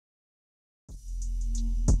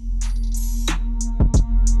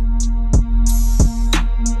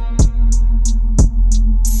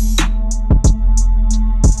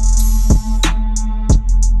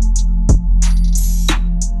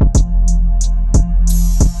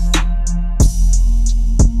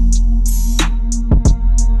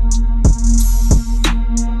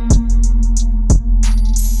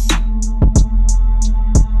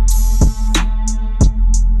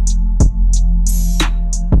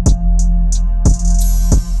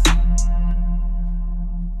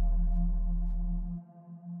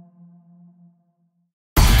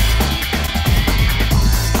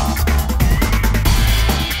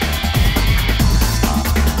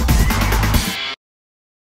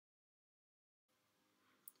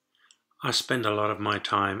I spend a lot of my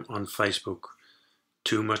time on Facebook,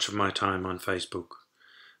 too much of my time on Facebook,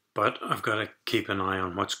 but I've got to keep an eye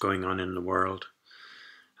on what's going on in the world.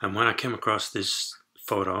 And when I came across this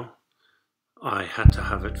photo, I had to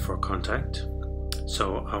have it for contact,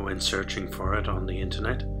 so I went searching for it on the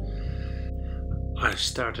internet. I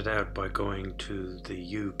started out by going to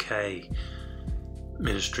the UK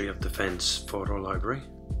Ministry of Defence photo library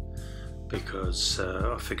because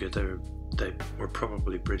I figured they were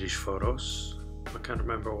probably British photos. I can't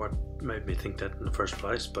remember what made me think that in the first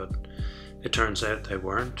place, but it turns out they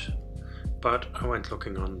weren't. But I went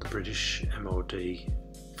looking on the British MOD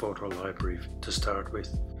photo library to start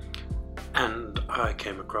with, and I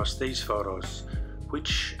came across these photos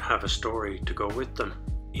which have a story to go with them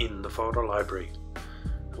in the photo library.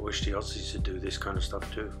 I wish the Aussies would do this kind of stuff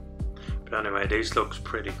too. But anyway, these looks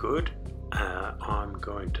pretty good. I'm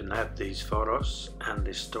going to nab these photos and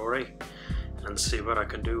this story and see what I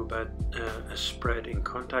can do about a spread in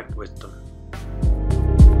contact with them.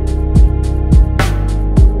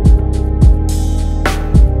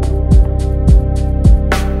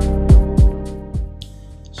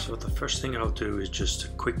 So the first thing I'll do is just a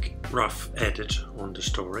quick rough edit on the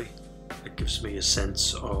story. It gives me a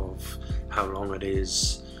sense of how long it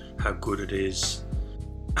is, how good it is,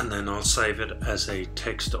 and then I'll save it as a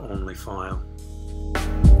text-only file.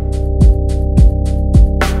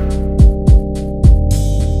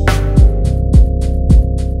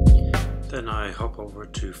 Then I hop over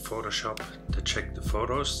to Photoshop to check the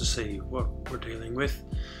photos to see what we're dealing with.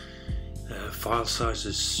 File size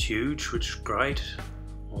is huge, which is great,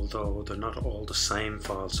 although they're not all the same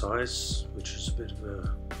file size, which is a bit of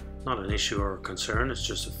not an issue or a concern, it's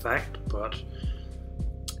just a fact, but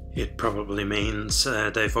it probably means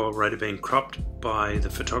they've already been cropped by the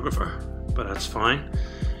photographer, but that's fine.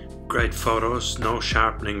 Great photos, no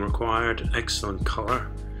sharpening required, excellent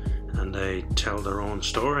color, and they tell their own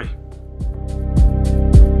story.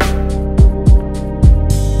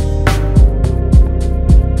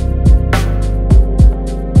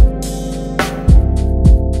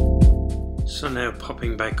 So now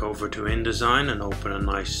popping back over to InDesign and open a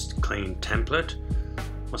nice clean template,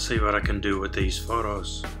 I'll see what I can do with these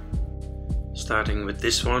photos. Starting with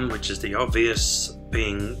this one, which is the obvious,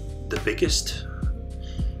 being the biggest.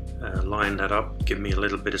 Line that up, give me a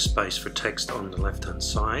little bit of space for text on the left hand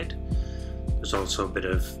side. There's also a bit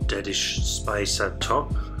of deadish space at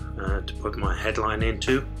top to put my headline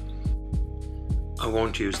into. I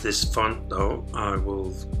won't use this font though. I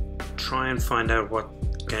will try and find out what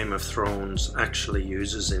Game of Thrones actually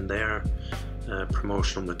uses in their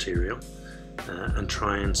promotional material and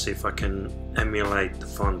try and see if I can emulate the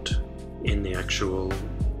font in the actual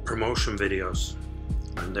promotion videos.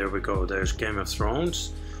 And there we go, there's Game of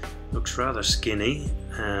Thrones. Looks rather skinny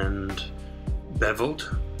and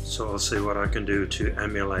beveled, so I'll see what I can do to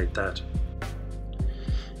emulate that.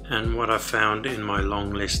 And what I found in my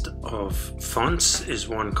long list of fonts is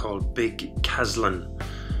one called Big Caslin,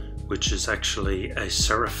 which is actually a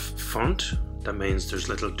serif font. That means there's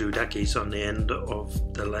little doodakies on the end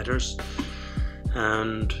of the letters,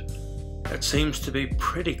 and it seems to be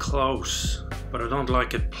pretty close, but I don't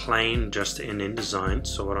like it plain just in InDesign.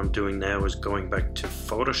 So what I'm doing now is going back to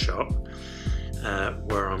Photoshop,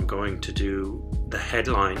 where I'm going to do the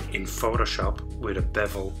headline in Photoshop with a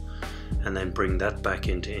bevel and then bring that back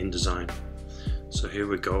into InDesign. So here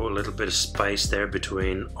we go, a little bit of space there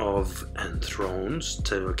between of and thrones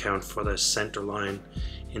to account for the center line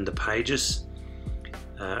in the pages.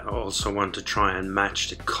 I also want to try and match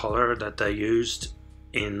the color that they used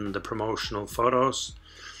in the promotional photos,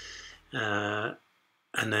 and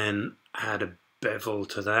then add a bevel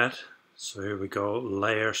to that. So here we go,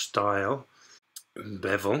 layer style,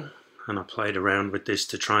 bevel, and I played around with this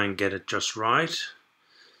to try and get it just right,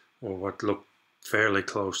 or what looked fairly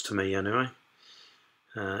close to me anyway.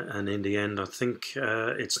 And in the end I think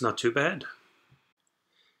it's not too bad.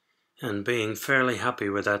 And being fairly happy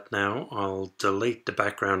with that now, I'll delete the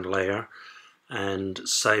background layer and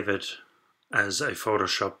save it as a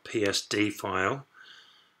Photoshop PSD file,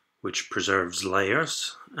 which preserves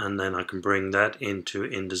layers, and then I can bring that into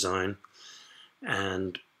InDesign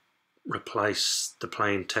and replace the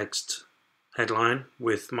plain text headline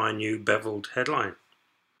with my new beveled headline.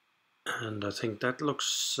 And I think that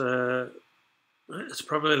looks it's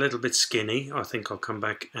probably a little bit skinny. I think I'll come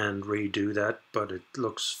back and redo that, but it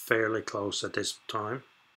looks fairly close at this time.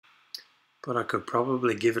 But I could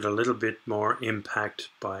probably give it a little bit more impact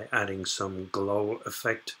by adding some glow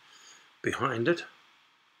effect behind it.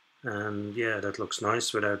 And yeah, that looks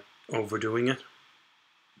nice without overdoing it.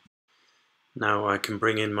 Now I can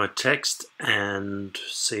bring in my text and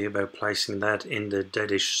see about placing that in the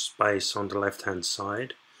deadish space on the left hand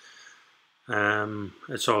side.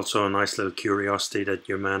 It's also a nice little curiosity that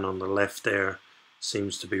your man on the left there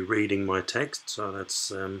seems to be reading my text, so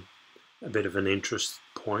that's a bit of an interest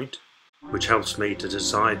point, which helps me to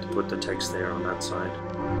decide to put the text there on that side.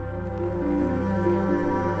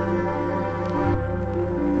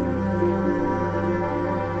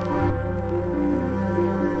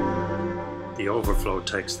 The overflow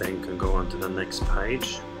text then can go on to the next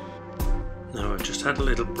page. Now I've just had a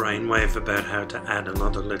little brainwave about how to add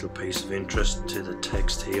another little piece of interest to the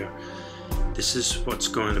text here. This is what's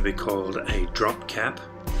going to be called a drop cap.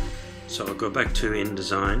 So I'll go back to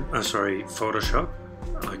Photoshop.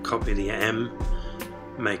 I copy the M,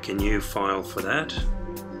 make a new file for that,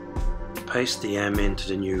 paste the M into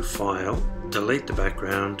the new file, delete the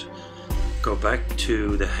background, go back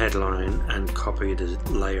to the headline and copy the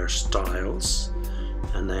layer styles,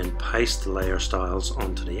 and then paste the layer styles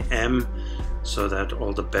onto the M so that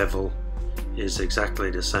all the bevel is exactly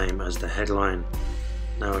the same as the headline.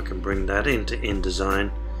 Now I can bring that into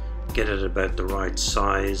InDesign, get it about the right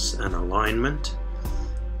size and alignment,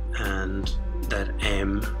 and that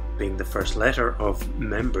M being the first letter of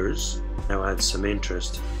members now adds some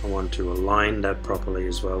interest. I want to align that properly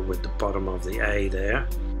as well with the bottom of the A there,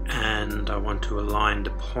 and I want to align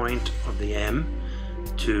the point of the M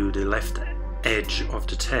to the left edge of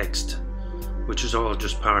the text, which is all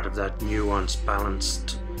just part of that nuanced,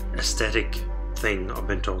 balanced aesthetic thing I've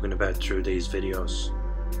been talking about through these videos.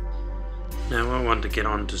 Now I want to get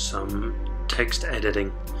on to some text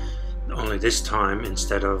editing, only this time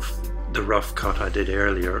instead of the rough cut I did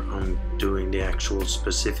earlier, I'm doing the actual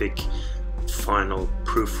specific final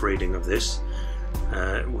proofreading of this,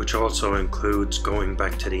 which also includes going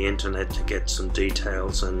back to the internet to get some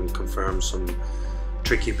details and confirm some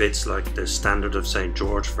tricky bits like the standard of St.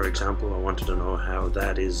 George, for example. I wanted to know how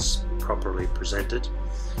that is properly presented.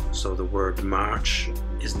 So the word March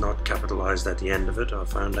is not capitalized at the end of it, I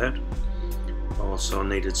found out. Also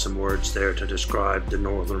needed some words there to describe the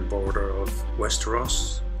northern border of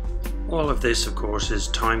Westeros. All of this, of course, is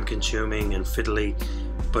time consuming and fiddly,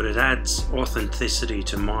 but it adds authenticity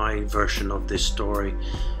to my version of this story.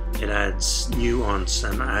 It adds nuance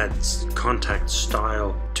and adds contact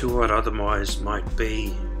style to what otherwise might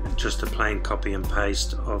be just a plain copy and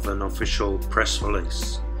paste of an official press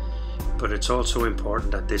release. But it's also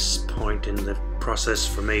important at this point in the process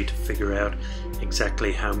for me to figure out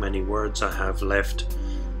exactly how many words I have left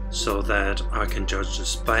so that I can judge the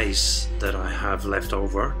space that I have left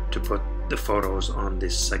over to put the photos on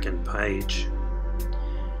this second page.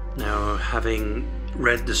 Now, having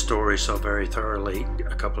read the story so very thoroughly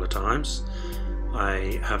a couple of times,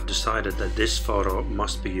 I have decided that this photo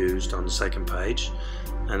must be used on the second page,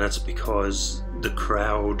 and that's because the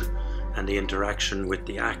crowd and the interaction with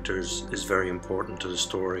the actors is very important to the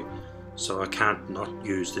story, so I can't not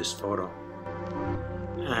use this photo.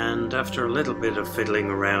 And after a little bit of fiddling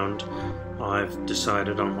around, I've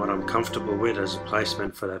decided on what I'm comfortable with as a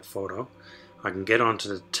placement for that photo. I can get onto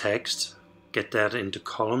the text, get that into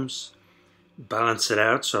columns, balance it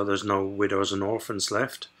out so there's no widows and orphans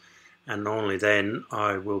left, and only then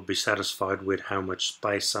I will be satisfied with how much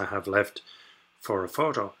space I have left for a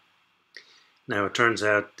photo. Now it turns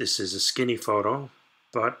out this is a skinny photo,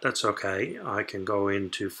 but that's okay. I can go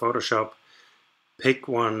into Photoshop, pick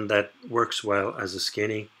one that works well as a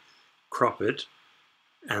skinny, crop it,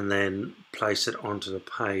 and then place it onto the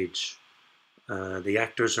page. The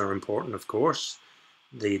actors are important, of course.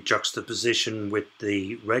 The juxtaposition with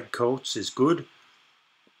the red coats is good,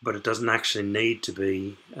 but it doesn't actually need to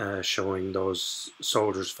be showing those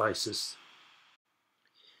soldiers' faces.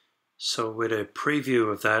 So with a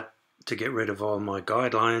preview of that to get rid of all my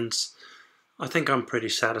guidelines, I think I'm pretty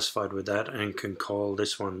satisfied with that and can call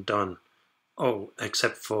this one done. Oh,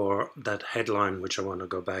 except for that headline, which I want to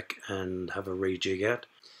go back and have a rejig at.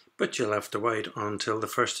 But you'll have to wait until the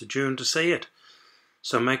 1st of June to see it.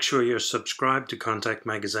 So make sure you're subscribed to Contact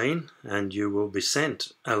Magazine, and you will be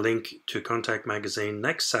sent a link to Contact Magazine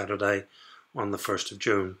next Saturday on the 1st of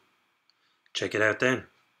June. Check it out then.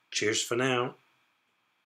 Cheers for now.